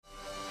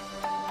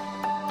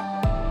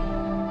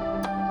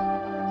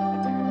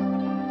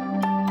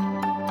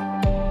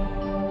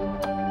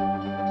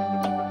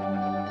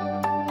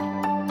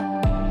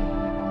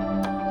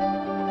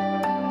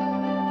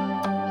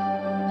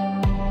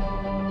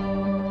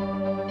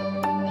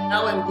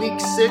now in week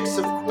 6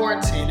 of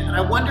quarantine, and I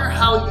wonder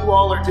how you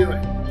all are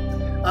doing.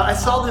 I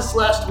saw this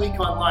last week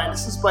online.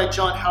 This is by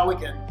John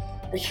Halligan,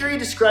 and here he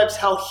describes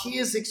how he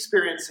is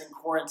experiencing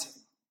quarantine.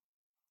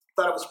 I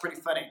thought it was pretty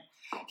funny.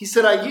 He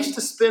said, I used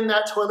to spin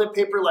that toilet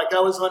paper like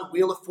I was on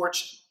Wheel of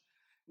Fortune.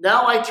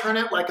 Now I turn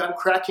it like I'm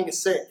cracking a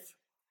safe.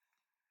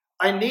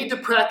 I need to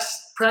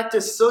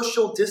practice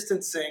social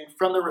distancing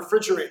from the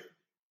refrigerator.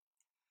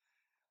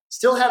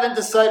 Still haven't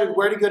decided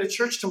where to go to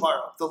church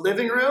tomorrow, the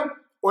living room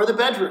or the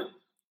bedroom.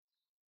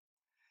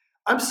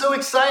 I'm so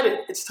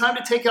excited. It's time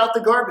to take out the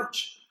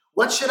garbage.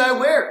 What should I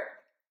wear?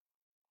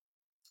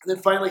 And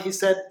then finally he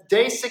said,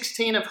 day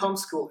 16 of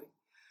homeschooling.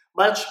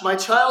 My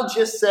child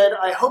just said,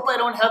 I hope I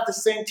don't have the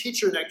same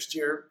teacher next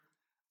year.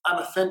 I'm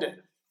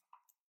offended.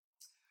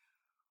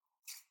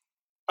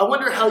 I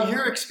wonder how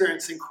you're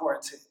experiencing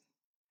quarantine.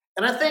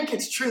 And I think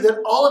it's true that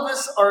all of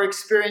us are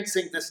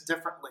experiencing this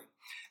differently.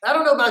 I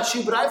don't know about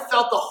you, but I've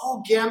felt the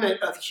whole gamut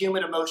of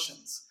human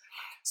emotions.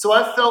 So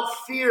I've felt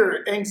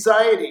fear,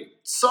 anxiety,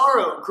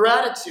 sorrow,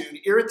 gratitude,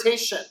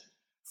 irritation,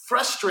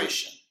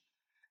 frustration,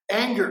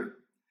 anger.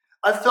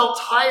 I've felt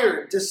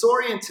tired,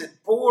 disoriented,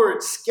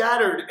 bored,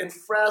 scattered, and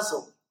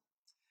frazzled.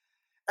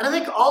 And I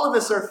think all of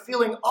us are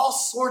feeling all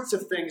sorts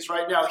of things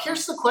right now.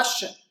 Here's the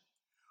question.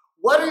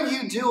 What are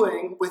you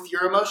doing with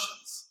your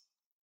emotions?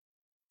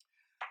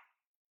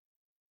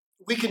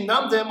 We can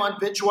numb them on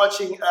binge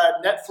watching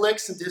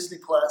Netflix and Disney+.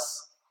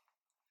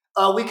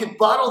 We could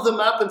bottle them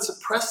up and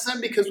suppress them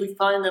because we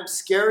find them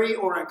scary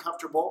or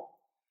uncomfortable.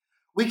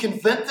 We can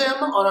vent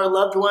them on our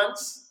loved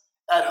ones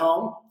at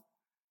home.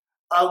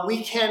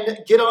 We can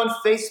get on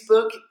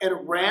Facebook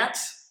and rant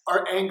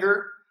our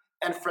anger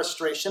and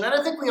frustration. And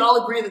I think we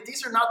all agree that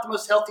these are not the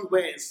most healthy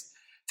ways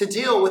to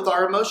deal with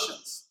our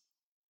emotions.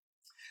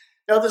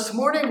 Now, this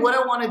morning, what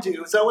I want to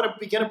do is I want to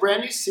begin a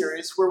brand new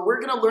series where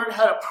we're going to learn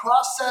how to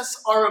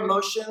process our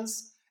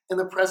emotions in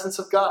the presence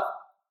of God.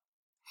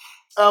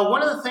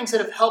 One of the things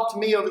that have helped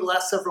me over the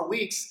last several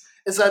weeks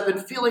is I've been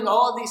feeling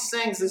all of these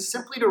things is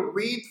simply to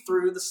read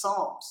through the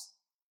Psalms.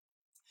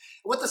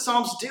 What the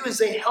Psalms do is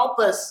they help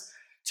us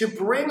to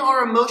bring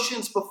our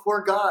emotions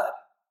before God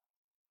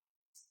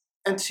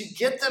and to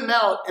get them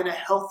out in a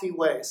healthy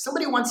way.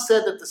 Somebody once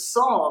said that the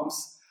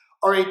Psalms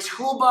are a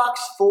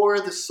toolbox for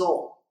the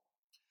soul.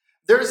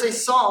 There's a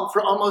psalm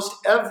for almost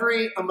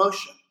every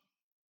emotion.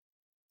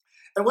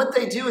 And what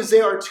they do is they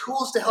are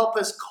tools to help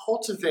us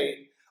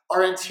cultivate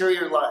our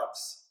interior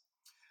lives.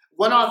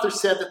 One author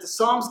said that the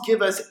Psalms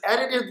give us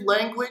edited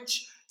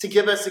language to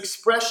give us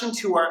expression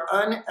to our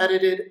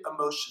unedited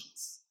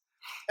emotions.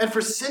 And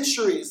for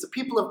centuries, the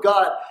people of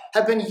God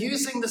have been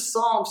using the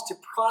Psalms to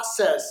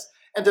process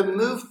and to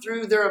move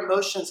through their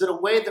emotions in a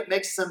way that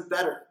makes them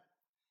better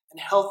and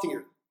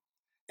healthier,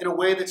 in a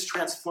way that's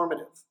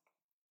transformative.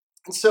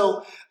 And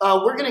so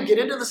we're going to get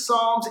into the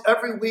Psalms.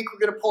 Every week we're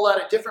going to pull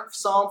out a different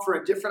psalm for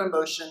a different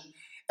emotion,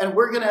 and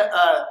we're going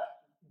to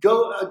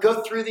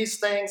go through these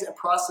things and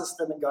process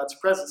them in God's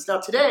presence. Now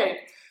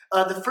today,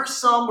 the first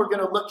psalm we're going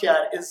to look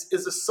at is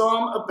a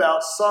psalm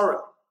about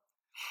sorrow.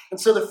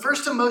 And so the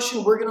first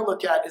emotion we're going to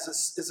look at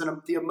is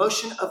the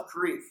emotion of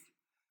grief.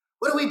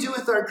 What do we do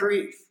with our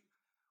grief?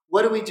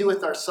 What do we do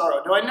with our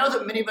sorrow? Now I know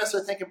that many of us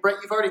are thinking, Brent,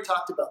 you've already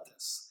talked about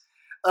this.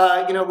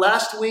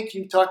 Last week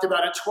you talked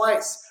about it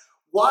twice.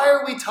 Why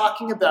are we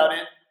talking about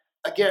it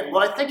again?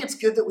 Well, I think it's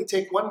good that we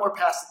take one more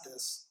pass at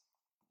this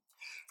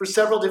for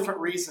several different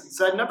reasons.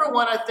 Number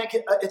one, I think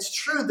it's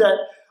true that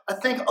I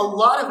think a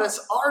lot of us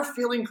are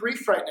feeling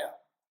grief right now.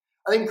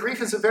 I think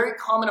grief is a very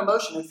common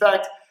emotion. In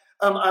fact,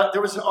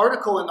 there was an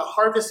article in the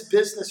Harvard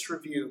Business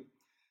Review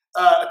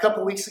a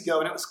couple weeks ago,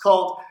 and it was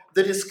called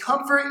 "The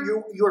Discomfort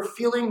You're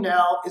Feeling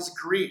Now is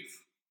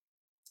Grief."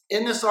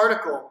 In this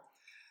article,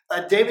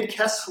 David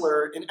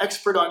Kessler, an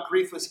expert on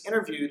grief, was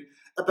interviewed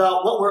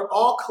about what we're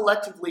all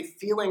collectively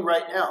feeling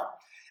right now.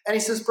 And he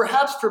says,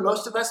 perhaps for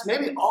most of us,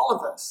 maybe all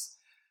of us,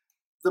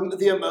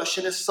 the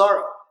emotion is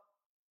sorrow.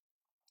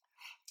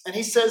 And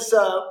he says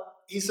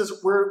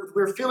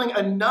we're feeling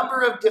a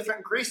number of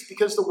different griefs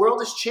because the world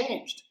has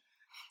changed.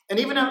 And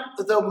even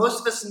though most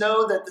of us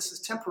know that this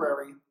is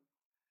temporary,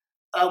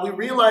 we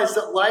realize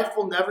that life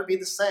will never be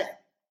the same.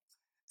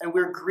 And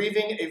we're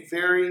grieving a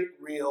very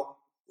real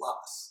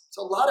loss.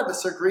 So a lot of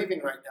us are grieving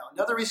right now.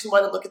 Another reason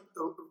why to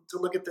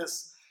look at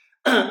this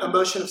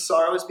emotion of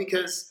sorrow is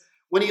because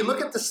when you look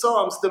at the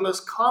Psalms, the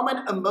most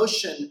common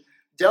emotion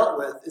dealt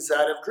with is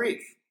that of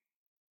grief.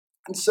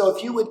 And so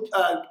if you would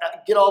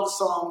get all the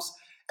Psalms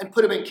and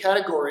put them in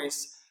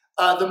categories,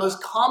 the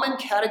most common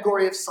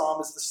category of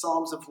Psalm is the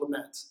Psalms of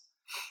Lament.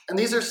 And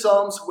these are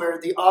Psalms where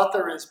the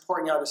author is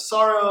pouring out his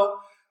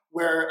sorrow,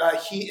 where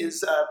he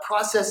is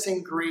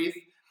processing grief.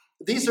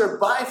 These are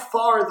by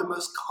far the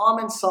most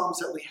common Psalms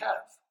that we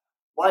have.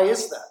 Why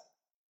is that?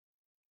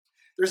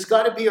 There's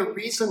got to be a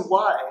reason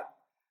why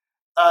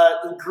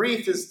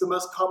grief is the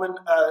most common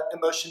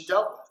emotion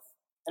dealt with.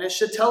 And it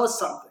should tell us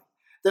something,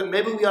 that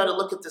maybe we ought to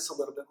look at this a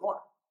little bit more.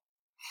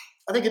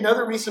 I think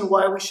another reason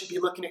why we should be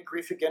looking at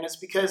grief again is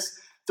because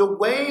the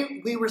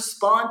way we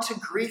respond to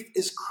grief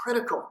is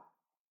critical.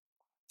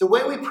 The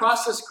way we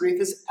process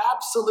grief is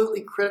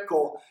absolutely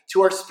critical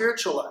to our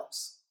spiritual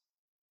lives.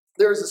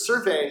 There is a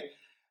survey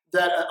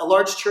that a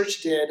large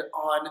church did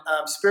on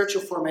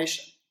spiritual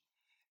formation.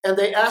 And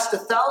they asked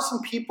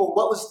 1,000 people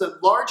what was the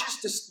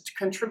largest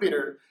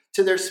contributor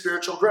to their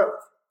spiritual growth.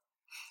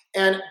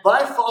 And by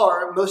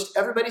far, most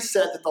everybody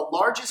said that the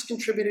largest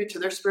contributor to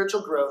their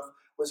spiritual growth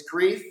was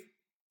grief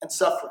and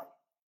suffering.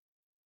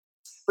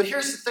 But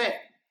here's the thing.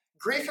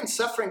 Grief and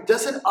suffering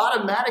doesn't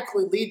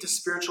automatically lead to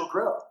spiritual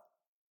growth.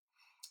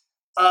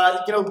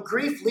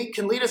 Grief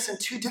can lead us in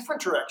two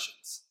different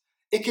directions.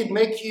 It could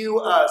make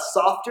you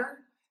softer,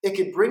 it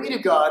could bring you to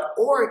God,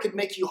 or it could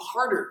make you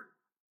harder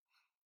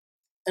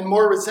and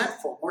more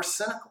resentful, more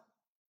cynical.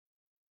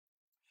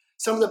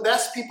 Some of the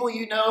best people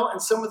you know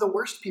and some of the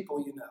worst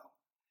people you know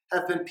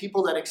have been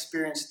people that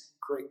experienced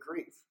great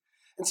grief.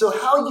 And so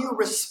how you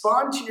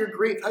respond to your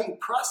grief, how you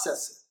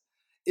process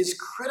it, is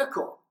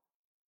critical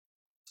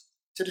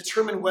to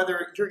determine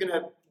whether you're going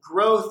to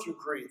grow through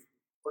grief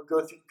or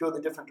go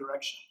the different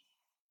direction.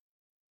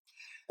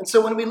 And so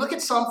when we look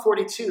at Psalm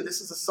 42, this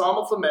is a psalm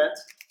of lament,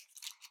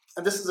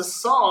 and this is a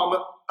psalm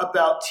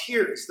about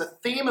tears. The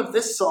theme of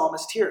this psalm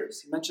is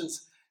tears. He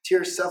mentions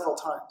tears several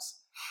times.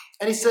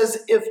 And he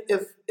says,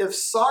 if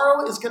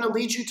sorrow is going to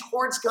lead you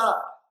towards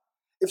God,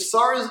 if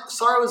sorrow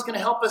is going to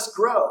help us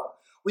grow,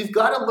 we've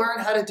got to learn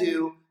how to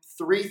do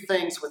three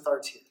things with our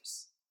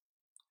tears.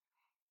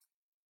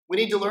 We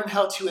need to learn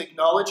how to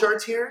acknowledge our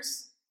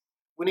tears.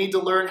 We need to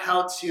learn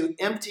how to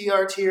empty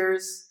our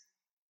tears.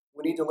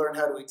 We need to learn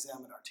how to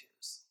examine our tears.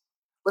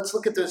 Let's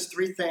look at those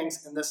three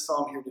things in this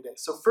psalm here today.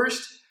 So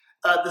first,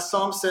 the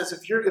psalm says,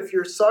 if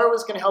your sorrow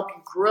is going to help you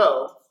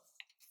grow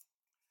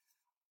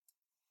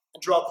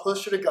and draw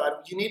closer to God,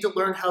 you need to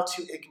learn how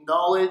to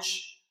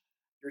acknowledge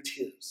your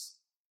tears.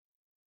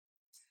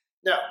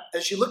 Now,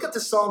 as you look at the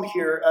psalm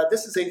here,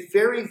 this is a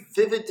very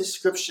vivid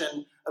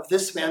description of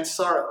this man's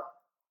sorrow.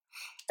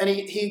 And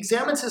he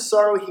examines his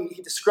sorrow,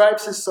 he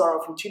describes his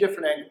sorrow from two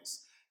different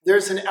angles.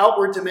 There's an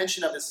outward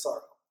dimension of his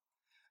sorrow.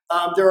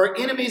 There are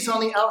enemies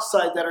on the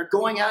outside that are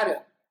going at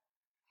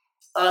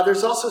him.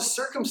 There's also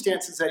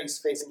circumstances that he's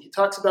facing. He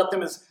talks about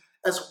them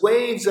as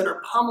waves that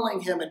are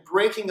pummeling him and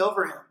breaking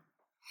over him.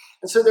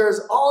 And so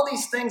there's all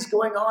these things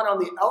going on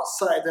the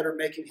outside that are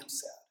making him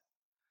sad.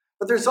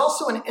 But there's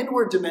also an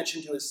inward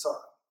dimension to his sorrow.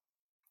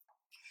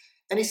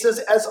 And he says,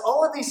 as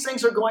all of these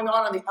things are going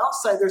on the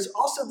outside, there's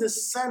also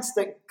this sense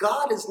that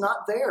God is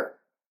not there.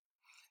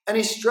 And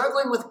he's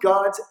struggling with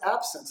God's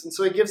absence. And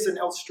so he gives an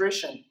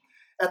illustration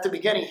at the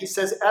beginning. He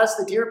says, as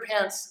the deer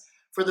pants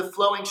for the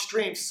flowing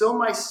stream, so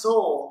my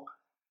soul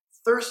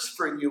thirsts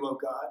for you, O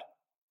God.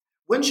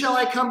 When shall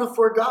I come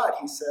before God,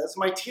 he says.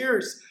 My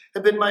tears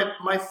have been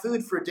my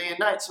food for day and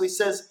night. So he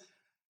says,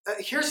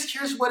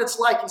 here's what it's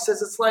like. He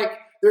says, it's like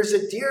there's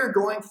a deer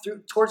going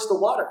towards the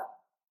water.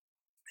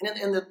 And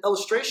in the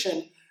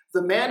illustration,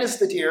 the man is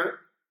the deer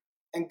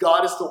and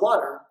God is the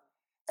water.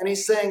 And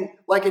he's saying,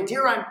 like a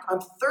deer, I'm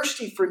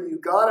thirsty for you,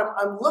 God.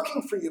 I'm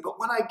looking for you. But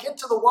when I get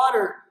to the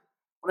water,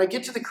 when I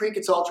get to the creek,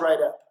 it's all dried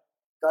up.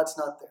 God's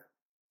not there.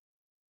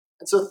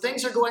 And so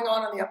things are going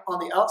on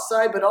the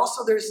outside, but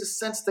also there's this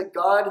sense that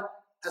God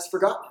has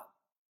forgotten him.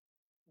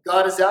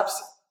 God is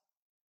absent.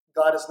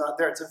 God is not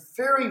there. It's a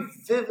very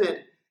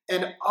vivid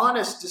and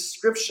honest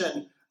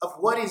description of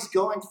what he's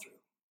going through.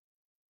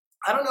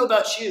 I don't know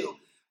about you,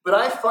 but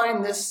I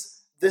find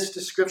this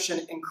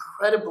description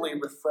incredibly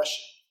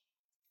refreshing.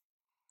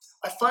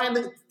 I find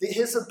that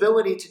his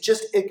ability to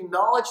just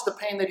acknowledge the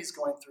pain that he's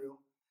going through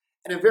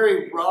in a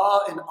very raw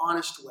and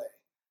honest way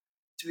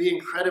to be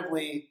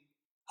incredibly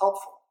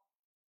helpful.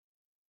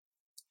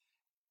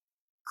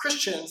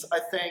 Christians, I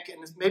think,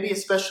 and maybe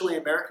especially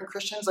American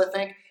Christians, I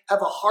think,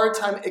 have a hard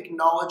time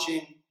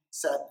acknowledging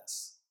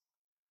sadness.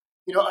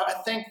 I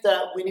think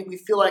that we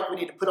feel like we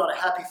need to put on a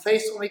happy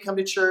face when we come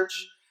to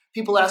church.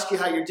 People ask you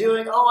how you're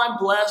doing. Oh, I'm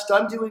blessed.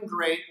 I'm doing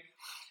great.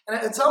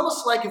 And it's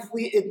almost like if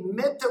we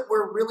admit that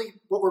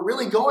what we're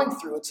really going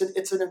through,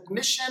 it's an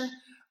admission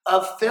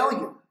of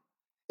failure.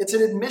 It's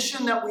an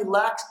admission that we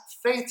lack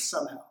faith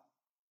somehow.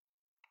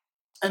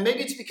 And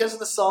maybe it's because of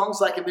the songs,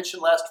 like I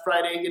mentioned last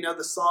Friday,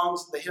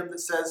 the hymn that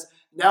says,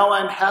 now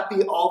I'm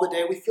happy all the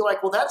day. We feel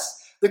like, well,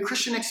 that's the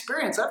Christian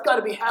experience. I've got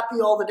to be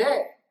happy all the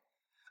day.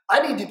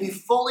 I need to be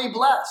fully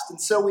blessed. And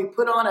so we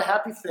put on a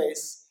happy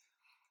face.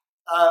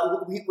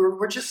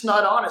 We're just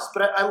not honest.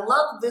 But I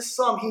love this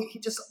psalm. He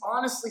just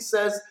honestly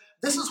says,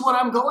 this is what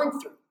I'm going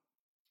through.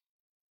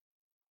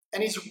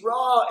 And he's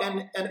raw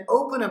and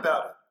open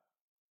about it.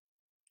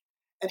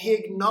 And he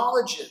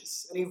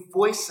acknowledges and he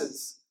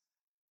voices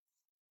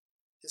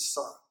his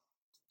sorrow.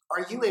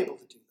 Are you able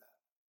to do that?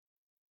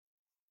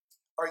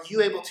 Are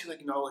you able to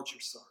acknowledge your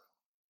sorrow?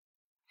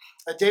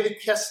 David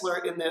Kessler,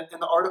 in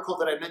the article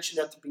that I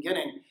mentioned at the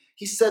beginning,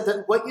 he said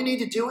that what you need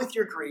to do with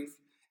your grief,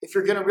 if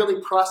you're going to really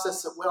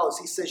process it well, is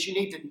he says you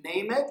need to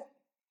name it,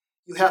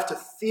 you have to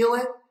feel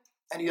it,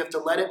 and you have to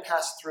let it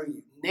pass through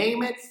you.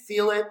 Name it,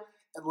 feel it,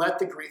 and let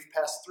the grief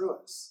pass through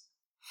us.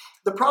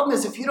 The problem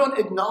is if you don't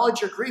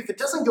acknowledge your grief, it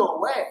doesn't go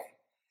away.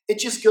 It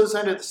just goes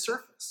under the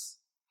surface.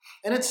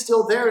 And it's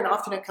still there, and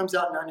often it comes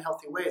out in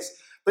unhealthy ways.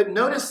 But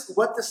notice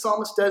what the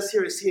psalmist does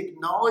here is he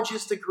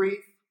acknowledges the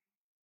grief.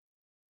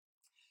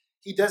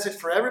 He does it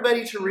for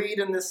everybody to read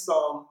in this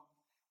psalm,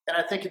 and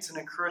I think it's an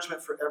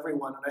encouragement for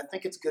everyone, and I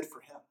think it's good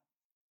for him.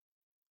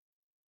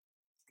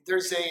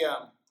 There's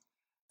a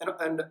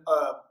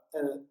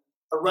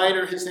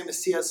writer, his name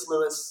is C.S.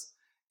 Lewis,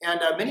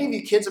 and many of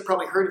you kids have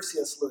probably heard of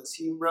C.S. Lewis.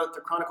 He wrote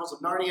the Chronicles of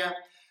Narnia,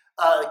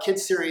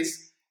 kids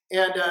series,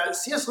 and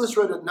C.S. Lewis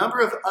wrote a number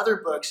of other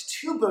books.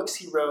 2 books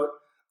he wrote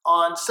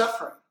on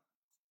suffering.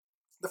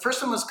 The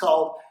first one was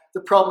called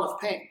The Problem of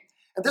Pain.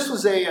 And this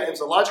was it was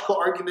a logical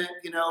argument,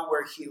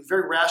 where he was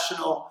very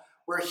rational,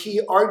 where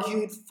he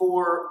argued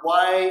for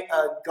why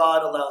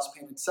God allows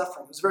pain and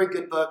suffering. It was a very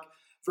good book,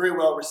 very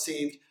well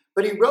received.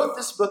 But he wrote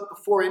this book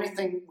before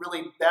anything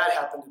really bad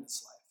happened in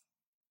his life.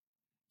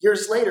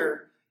 Years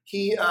later,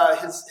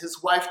 his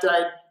wife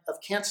died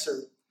of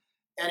cancer,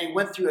 and he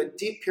went through a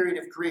deep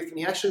period of grief, and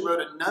he actually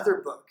wrote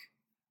another book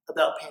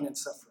about pain and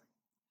suffering.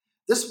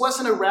 This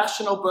wasn't a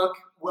rational book.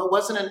 Well, it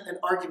wasn't an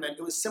argument.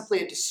 It was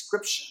simply a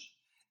description,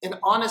 an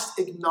honest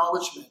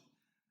acknowledgement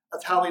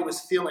of how he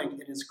was feeling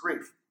in his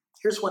grief.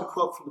 Here's one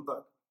quote from the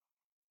book.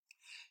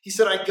 He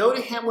said, "I go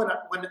to him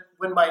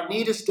when my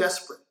need is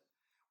desperate,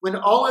 when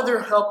all other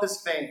help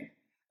is vain.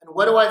 And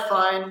what do I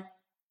find?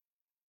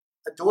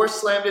 A door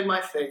slammed in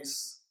my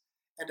face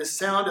and a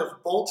sound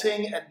of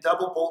bolting and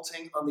double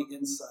bolting on the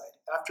inside.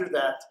 After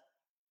that,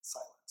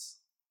 silence."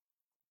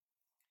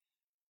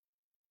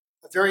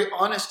 A very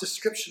honest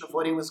description of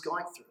what he was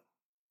going through.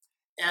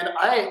 And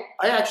I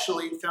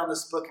actually found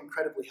this book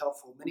incredibly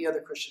helpful. Many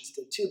other Christians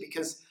did too,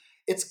 because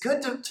it's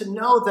good to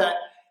know that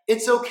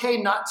it's okay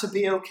not to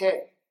be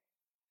okay.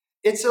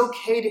 It's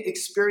okay to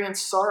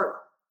experience sorrow.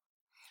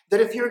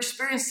 That if you're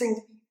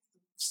experiencing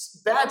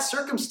bad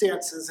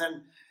circumstances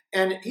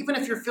and even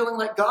if you're feeling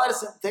like God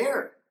isn't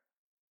there,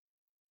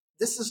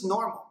 this is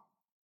normal.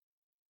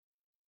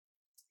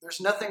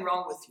 There's nothing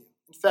wrong with you.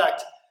 In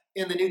fact,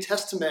 in the New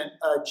Testament,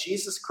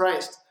 Jesus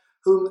Christ,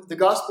 whom the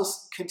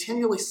Gospels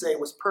continually say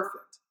was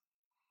perfect,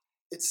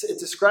 it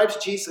describes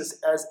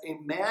Jesus as a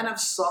man of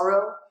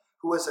sorrow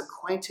who was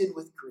acquainted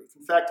with grief.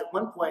 In fact, at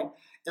one point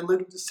in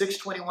Luke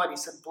 6:21, he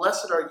said,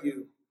 "Blessed are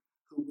you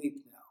who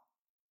weep now."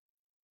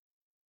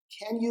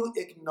 Can you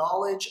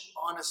acknowledge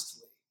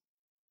honestly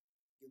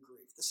your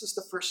grief? This is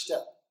the first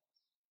step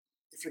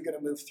if you're going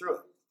to move through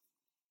it.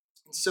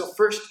 And so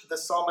first, the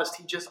psalmist,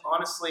 he just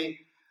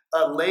honestly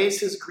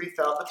lays his grief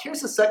out. But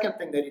here's the second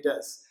thing that he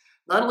does.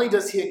 Not only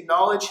does he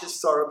acknowledge his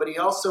sorrow, but he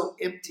also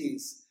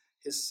empties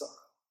his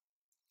sorrow.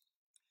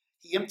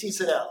 He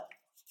empties it out.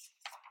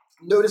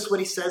 Notice what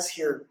he says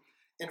here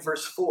in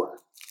verse 4.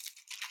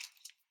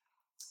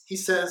 He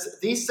says,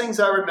 "These things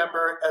I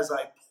remember as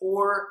I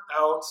pour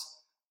out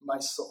my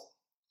soul."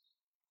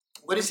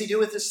 What does he do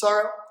with his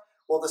sorrow?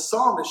 Well, the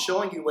psalm is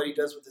showing you what he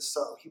does with his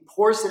sorrow. He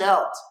pours it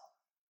out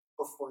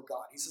before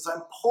God. He says,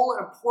 I'm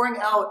pouring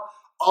out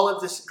all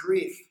of this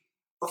grief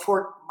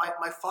before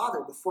my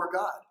Father, before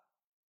God.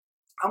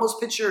 I almost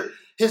picture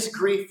his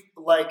grief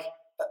like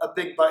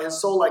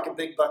his soul like a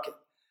big bucket.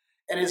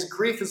 And his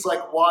grief is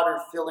like water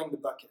filling the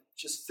bucket,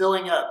 just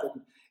filling up.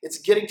 And it's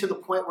getting to the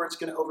point where it's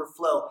going to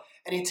overflow.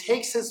 And he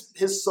takes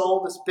his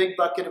soul, this big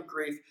bucket of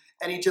grief,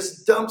 and he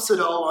just dumps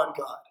it all on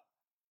God.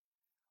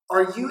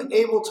 Are you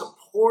able to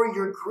pour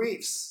your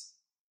griefs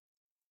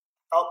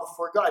out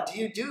before God? Do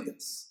you do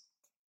this?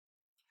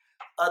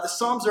 The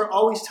Psalms are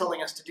always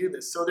telling us to do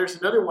this. So there's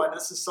another one.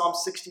 This is Psalm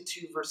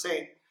 62, verse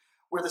 8,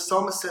 where the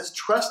psalmist says,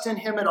 "Trust in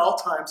him at all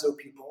times, O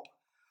people.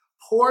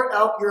 Pour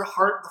out your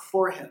heart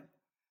before him.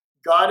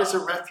 God is a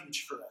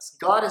refuge for us.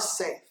 God is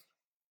safe.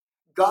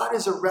 God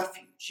is a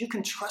refuge. You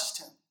can trust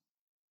him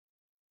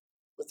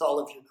with all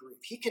of your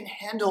grief. He can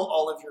handle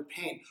all of your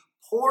pain.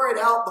 Pour it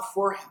out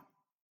before him.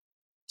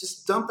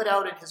 Just dump it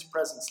out in his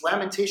presence."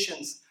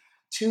 Lamentations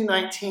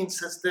 2:19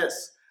 says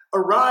this,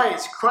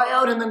 "Arise, cry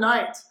out in the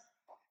night.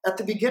 At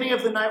the beginning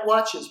of the night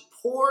watches,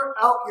 pour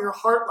out your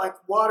heart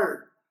like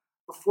water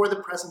before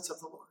the presence of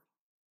the Lord."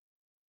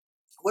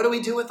 What do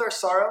we do with our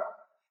sorrow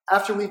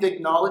after we've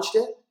acknowledged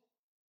it?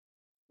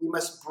 We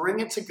must bring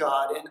it to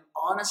God and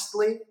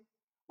honestly,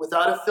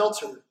 without a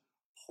filter,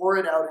 pour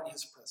it out in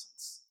his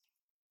presence.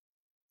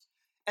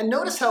 And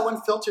notice how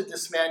unfiltered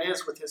this man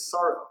is with his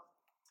sorrow.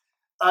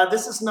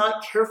 This is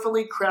not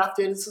carefully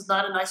crafted. This is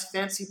not a nice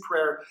fancy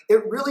prayer.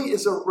 It really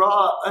is a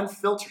raw,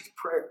 unfiltered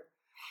prayer.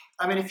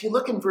 I mean, if you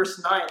look in verse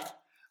 9,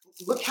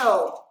 look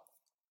how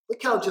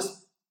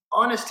just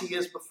honest he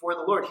is before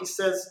the Lord. He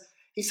says,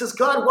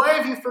 "God, why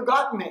have you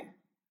forgotten me?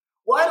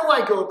 Why do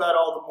I go about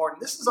all the morning?"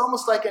 This is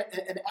almost like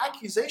an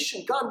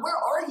accusation. God, where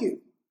are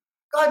you?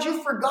 God,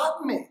 you've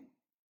forgotten me.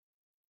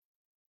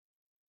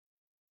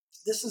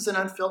 This is an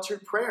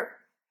unfiltered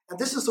prayer. And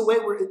this is the way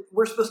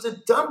we're supposed to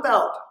dump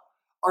out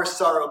our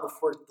sorrow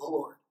before the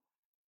Lord.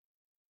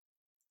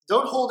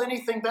 Don't hold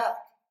anything back.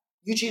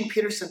 Eugene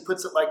Peterson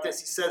puts it like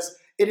this. He says,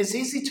 "It is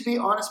easy to be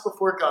honest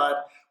before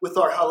God with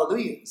our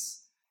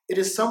hallelujahs. It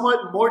is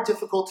somewhat more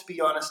difficult to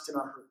be honest in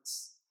our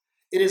hurts.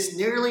 It is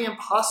nearly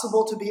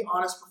impossible to be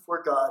honest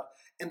before God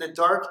in the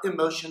dark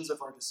emotions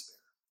of our despair.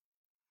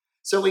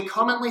 So we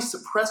commonly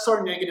suppress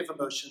our negative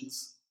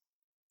emotions,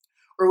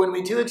 or when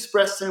we do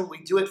express them, we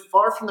do it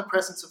far from the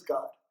presence of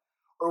God,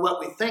 or what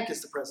we think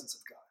is the presence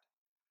of God.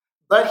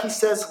 But he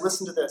says,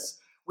 listen to this,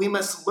 we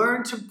must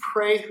learn to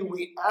pray who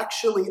we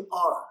actually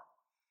are,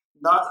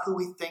 not who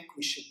we think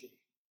we should be.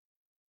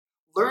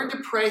 Learn to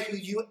pray who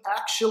you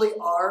actually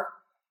are,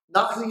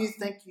 not who you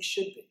think you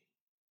should be.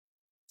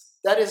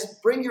 That is,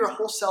 bring your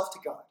whole self to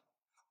God.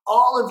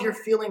 All of your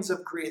feelings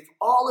of grief,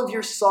 all of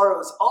your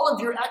sorrows, all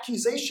of your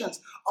accusations,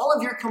 all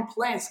of your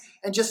complaints,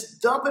 and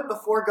just dump it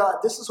before God.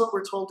 This is what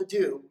we're told to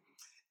do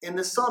in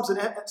this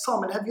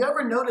psalm. And have you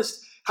ever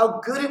noticed how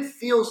good it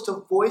feels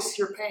to voice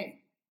your pain?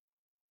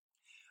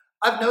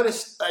 I've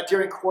noticed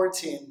during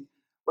quarantine,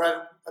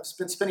 where I've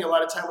been spending a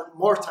lot of time,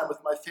 more time with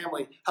my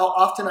family, how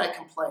often I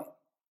complain.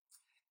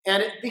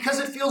 And because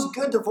it feels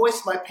good to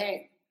voice my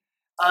pain.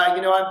 I've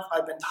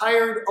been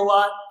tired a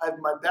lot.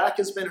 My back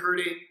has been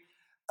hurting.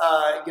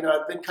 I've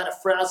been kind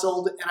of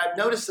frazzled, and I've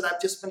noticed that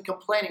I've just been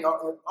complaining.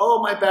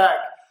 Oh, my back.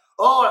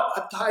 Oh,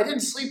 I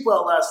didn't sleep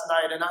well last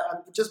night, and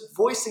I'm just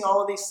voicing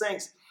all of these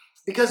things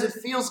because it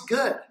feels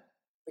good.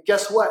 But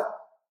guess what?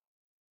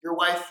 Your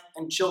wife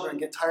and children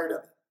get tired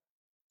of it.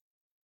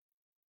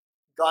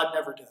 God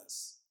never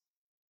does.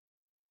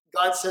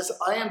 God says,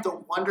 I am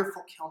the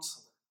wonderful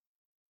counselor.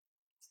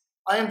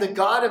 I am the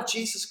God of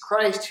Jesus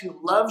Christ who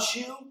loves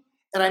you,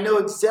 and I know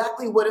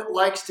exactly what it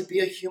likes to be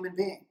a human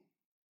being.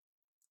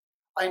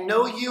 I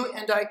know you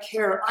and I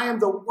care. I am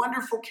the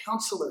wonderful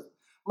counselor.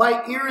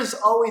 My ear is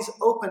always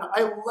open.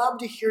 I love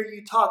to hear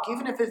you talk,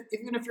 even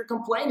if you're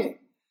complaining,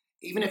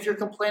 even if you're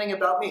complaining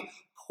about me.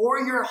 Pour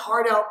your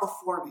heart out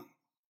before me.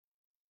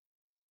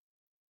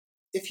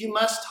 If you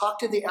must, talk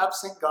to the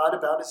absent God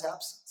about his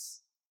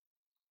absence.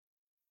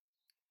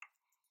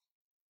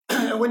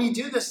 And when you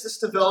do this, this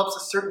develops a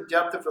certain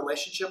depth of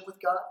relationship with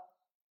God.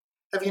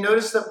 Have you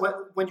noticed that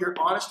when you're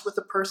honest with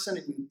a person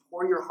and you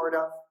pour your heart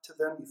out to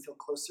them, you feel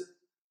closer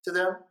to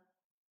them?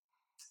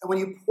 And when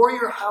you pour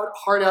your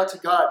heart out to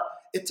God,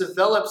 it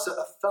develops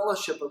a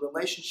fellowship, a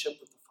relationship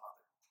with the Father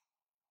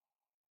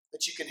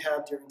that you can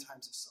have during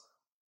times of sorrow.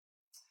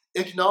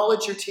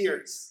 Acknowledge your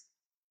tears.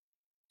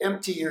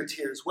 Empty your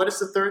tears. What is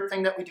the third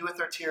thing that we do with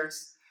our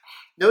tears?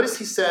 Notice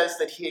he says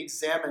that he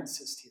examines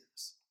his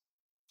tears.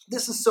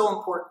 This is so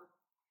important.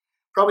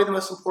 Probably the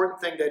most important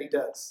thing that he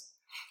does.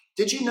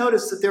 Did you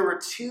notice that there were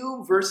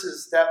two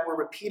verses that were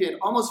repeated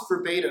almost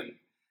verbatim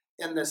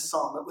in this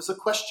psalm? It was a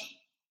question.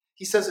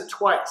 He says it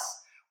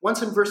twice.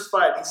 Once in verse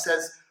 5, he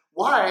says,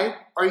 why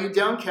are you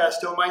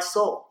downcast, O my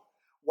soul?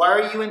 Why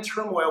are you in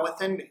turmoil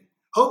within me?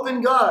 Hope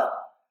in God,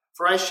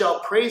 for I shall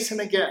praise him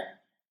again.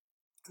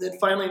 And then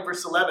finally in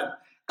verse 11,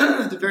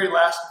 the very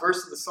last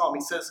verse of the psalm,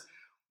 he says,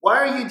 why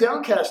are you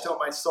downcast, O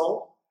my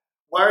soul?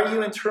 Why are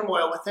you in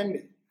turmoil within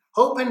me?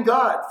 Hope in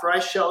God, for I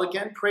shall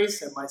again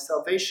praise him, my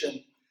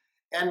salvation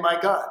and my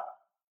God.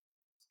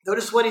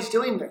 Notice what he's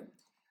doing there.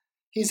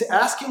 He's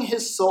asking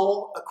his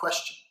soul a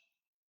question.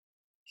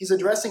 He's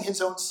addressing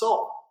his own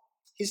soul.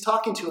 He's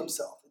talking to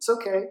himself. It's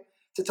okay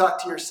to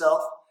talk to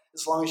yourself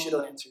as long as you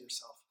don't answer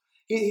yourself.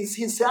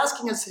 He's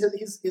asking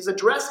he's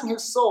addressing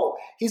his soul.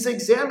 He's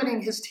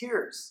examining his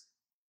tears.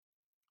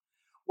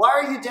 Why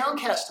are you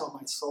downcast, O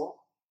my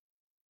soul?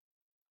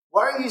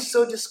 Why are you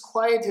so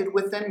disquieted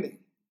within me?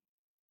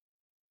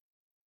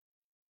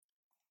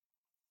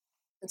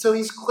 And so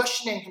he's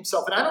questioning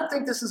himself. And I don't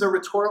think this is a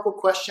rhetorical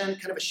question,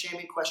 kind of a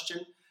shaming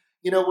question,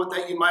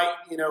 that you might,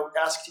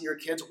 ask to your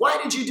kids.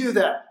 Why did you do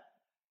that?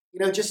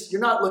 You're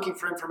not looking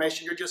for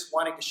information. You're just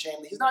wanting to shame.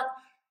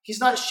 He's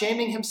not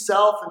shaming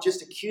himself and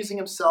just accusing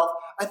himself.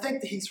 I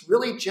think that he's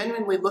really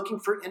genuinely looking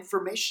for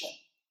information.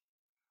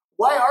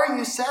 Why are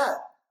you sad?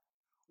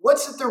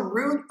 What's at the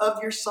root of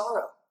your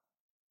sorrow?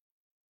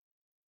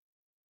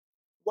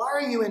 Why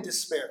are you in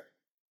despair?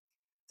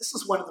 This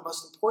is one of the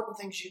most important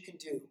things you can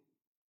do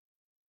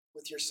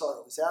with your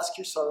sorrow, is ask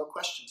your sorrow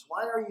questions.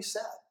 Why are you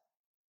sad?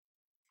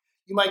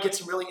 You might get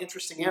some really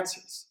interesting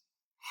answers.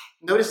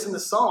 Notice in the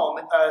psalm,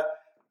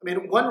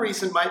 one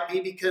reason might be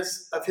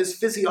because of his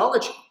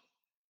physiology.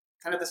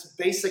 Kind of this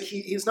basic,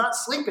 he's not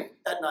sleeping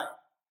at night.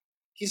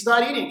 He's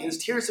not eating. His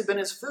tears have been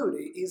his food.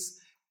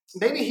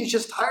 Maybe he's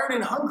just tired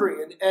and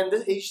hungry, and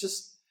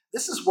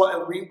this is one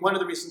of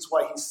the reasons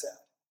why he's sad.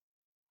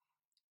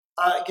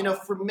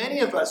 For many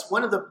of us,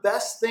 one of the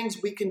best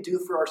things we can do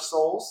for our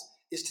souls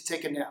is to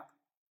take a nap.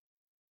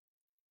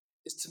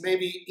 Is to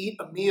maybe eat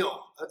a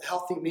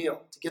healthy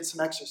meal, to get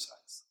some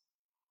exercise.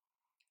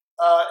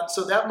 And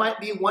so that might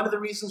be one of the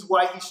reasons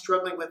why he's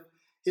struggling with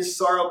his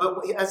sorrow.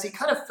 But as he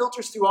kind of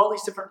filters through all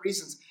these different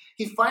reasons,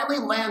 he finally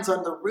lands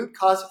on the root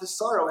cause of his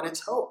sorrow, and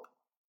it's hope.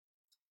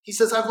 He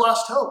says, I've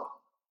lost hope.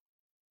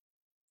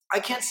 I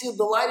can't see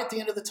the light at the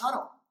end of the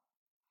tunnel.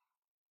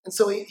 And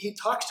so he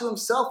talks to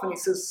himself and he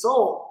says,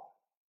 soul,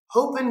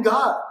 hope in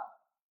God.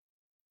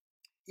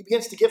 He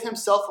begins to give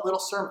himself a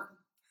little sermon.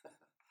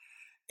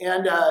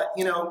 And,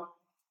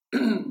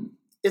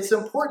 it's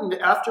important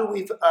after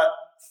we've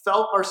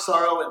felt our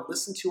sorrow and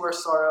listened to our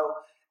sorrow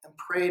and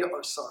prayed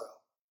our sorrow,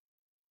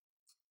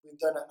 We've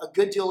done a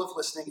good deal of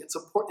listening. It's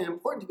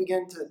important to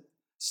begin to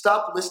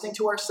stop listening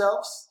to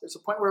ourselves. There's a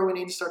point where we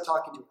need to start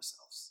talking to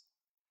ourselves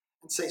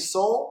and say,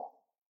 soul,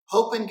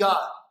 hope in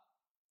God.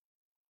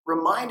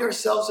 Remind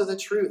ourselves of the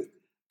truth.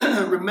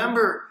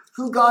 Remember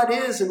who God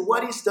is and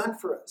what he's done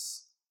for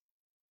us.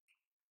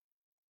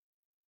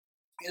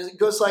 And it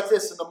goes like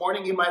this. In the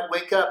morning, you might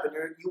wake up and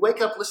you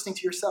wake up listening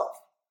to yourself.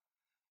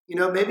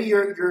 Maybe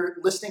you're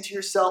listening to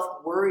yourself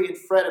worry and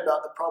fret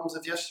about the problems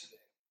of yesterday.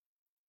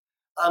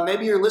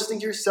 Maybe you're listening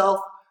to yourself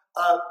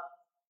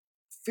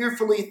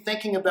fearfully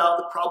thinking about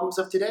the problems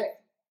of today.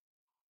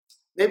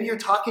 Maybe you're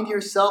talking to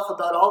yourself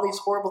about all these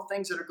horrible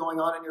things that are going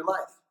on in your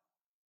life.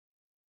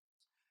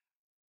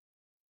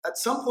 At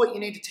some point, you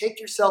need to take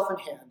yourself in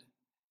hand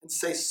and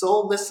say,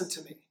 soul, listen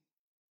to me.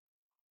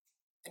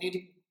 And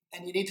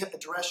you need to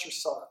address your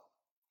sorrow.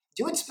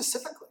 Do it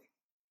specifically.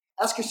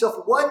 Ask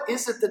yourself, what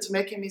is it that's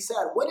making me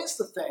sad? What is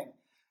the thing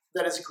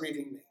that is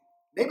grieving me?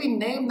 Maybe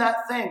name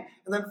that thing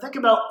and then think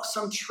about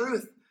some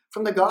truth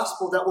from the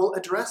gospel that will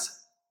address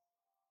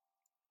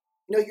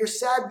it. You're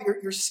sad,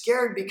 you're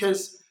scared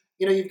because,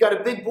 you've got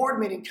a big board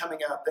meeting coming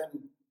up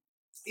and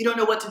you don't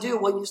know what to do.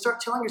 Well, you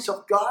start telling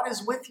yourself, God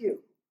is with you.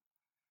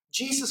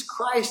 Jesus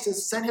Christ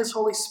has sent his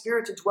Holy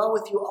Spirit to dwell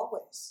with you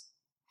always.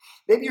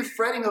 Maybe you're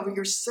fretting over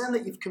your sin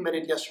that you've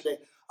committed yesterday.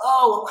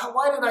 Oh,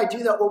 why did I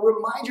do that? Well,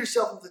 remind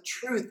yourself of the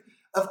truth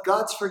of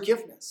God's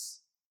forgiveness.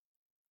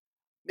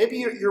 Maybe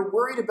you're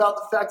worried about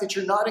the fact that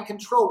you're not in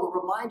control.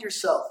 Well, remind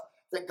yourself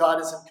that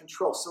God is in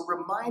control. So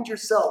remind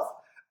yourself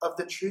of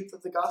the truth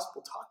of the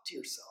gospel. Talk to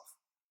yourself.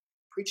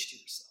 Preach to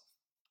yourself.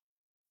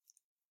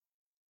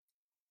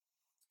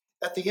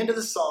 At the end of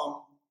the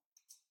psalm,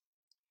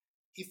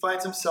 he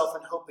finds himself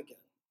in hope again.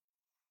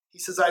 He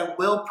says, I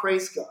will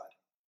praise God.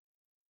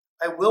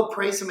 I will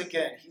praise him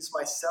again. He's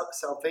my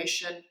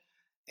salvation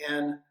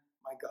and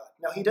my God.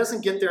 Now, he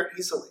doesn't get there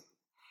easily.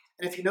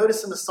 And if you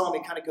notice in the psalm,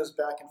 he kind of goes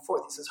back and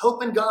forth. He says,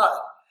 hope in God.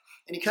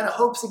 And he kind of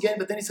hopes again,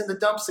 but then he's in the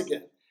dumps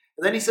again.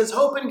 And then he says,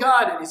 hope in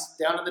God. And he's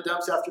down in the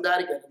dumps after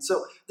that again. And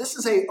so this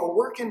is a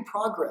work in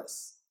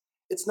progress.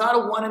 It's not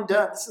a one and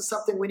done. This is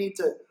something we need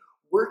to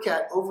work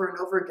at over and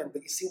over again.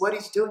 But you see, what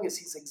he's doing is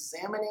he's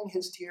examining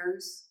his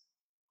tears.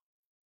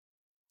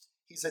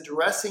 He's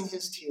addressing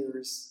his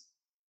tears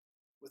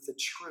with the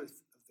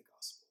truth of the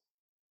gospel.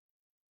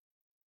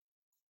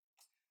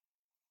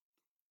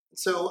 And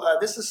so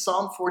this is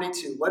Psalm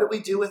 42. What do we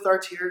do with our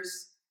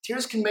tears?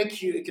 Tears can move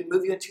you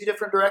in two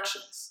different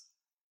directions.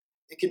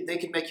 They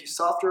can make you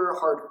softer or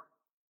harder.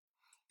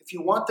 If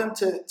you want them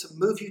to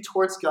move you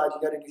towards God,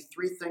 you got to do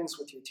three things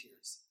with your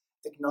tears.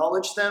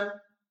 Acknowledge them,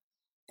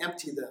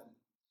 empty them,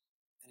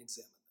 and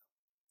examine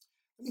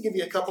them. Let me give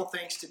you a couple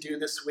things to do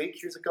this week.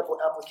 Here's a couple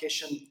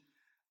application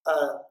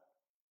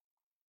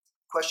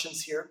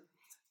questions here.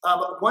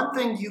 One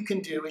thing you can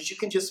do is you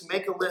can just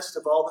make a list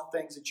of all the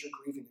things that you're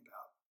grieving about.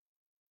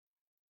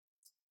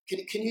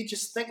 Can you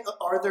just think,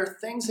 are there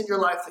things in your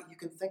life that you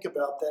can think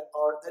about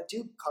that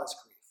do cause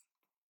grief?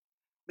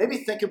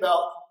 Maybe think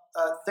about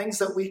things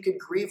that we could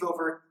grieve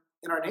over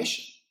in our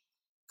nation,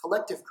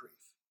 collective grief,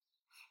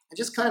 and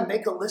just kind of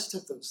make a list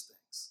of those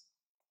things.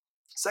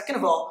 Second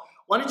of all,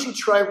 why don't you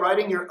try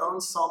writing your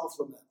own psalm of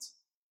lament?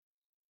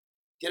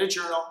 Get a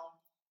journal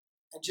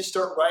and just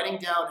start writing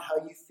down how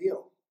you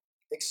feel,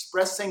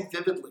 expressing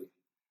vividly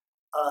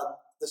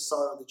the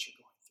sorrow that you're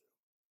going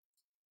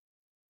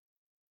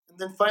through. And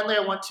then finally,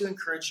 I want to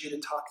encourage you to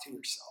talk to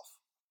yourself.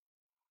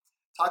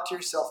 Talk to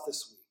yourself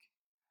this week.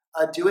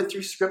 Do it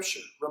through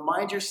Scripture.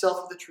 Remind yourself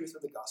of the truth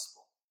of the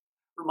gospel.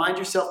 Remind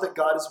yourself that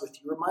God is with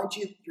you. Remind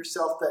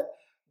yourself that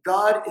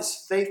God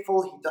is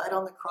faithful. He died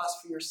on the cross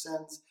for your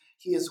sins.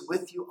 He is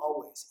with you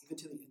always, even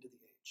to the end of the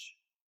age.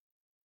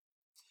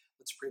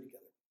 Let's pray together.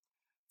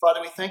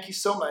 Father, we thank you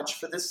so much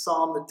for this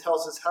psalm that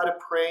tells us how to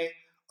pray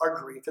our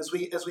grief. As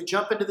we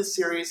jump into the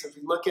series, as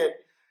we look at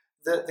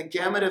the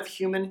gamut of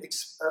human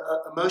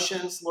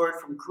emotions, Lord,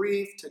 from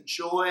grief to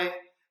joy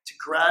to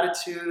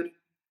gratitude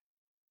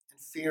and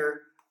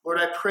fear, Lord,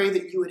 I pray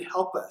that you would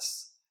help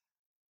us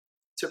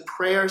to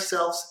pray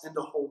ourselves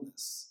into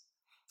wholeness.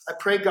 I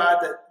pray,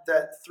 God,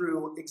 that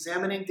through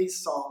examining these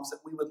psalms, that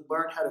we would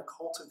learn how to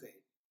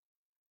cultivate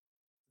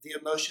the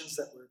emotions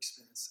that we're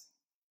experiencing.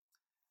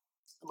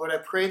 And Lord, I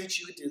pray that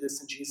you would do this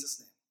in Jesus'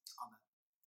 name.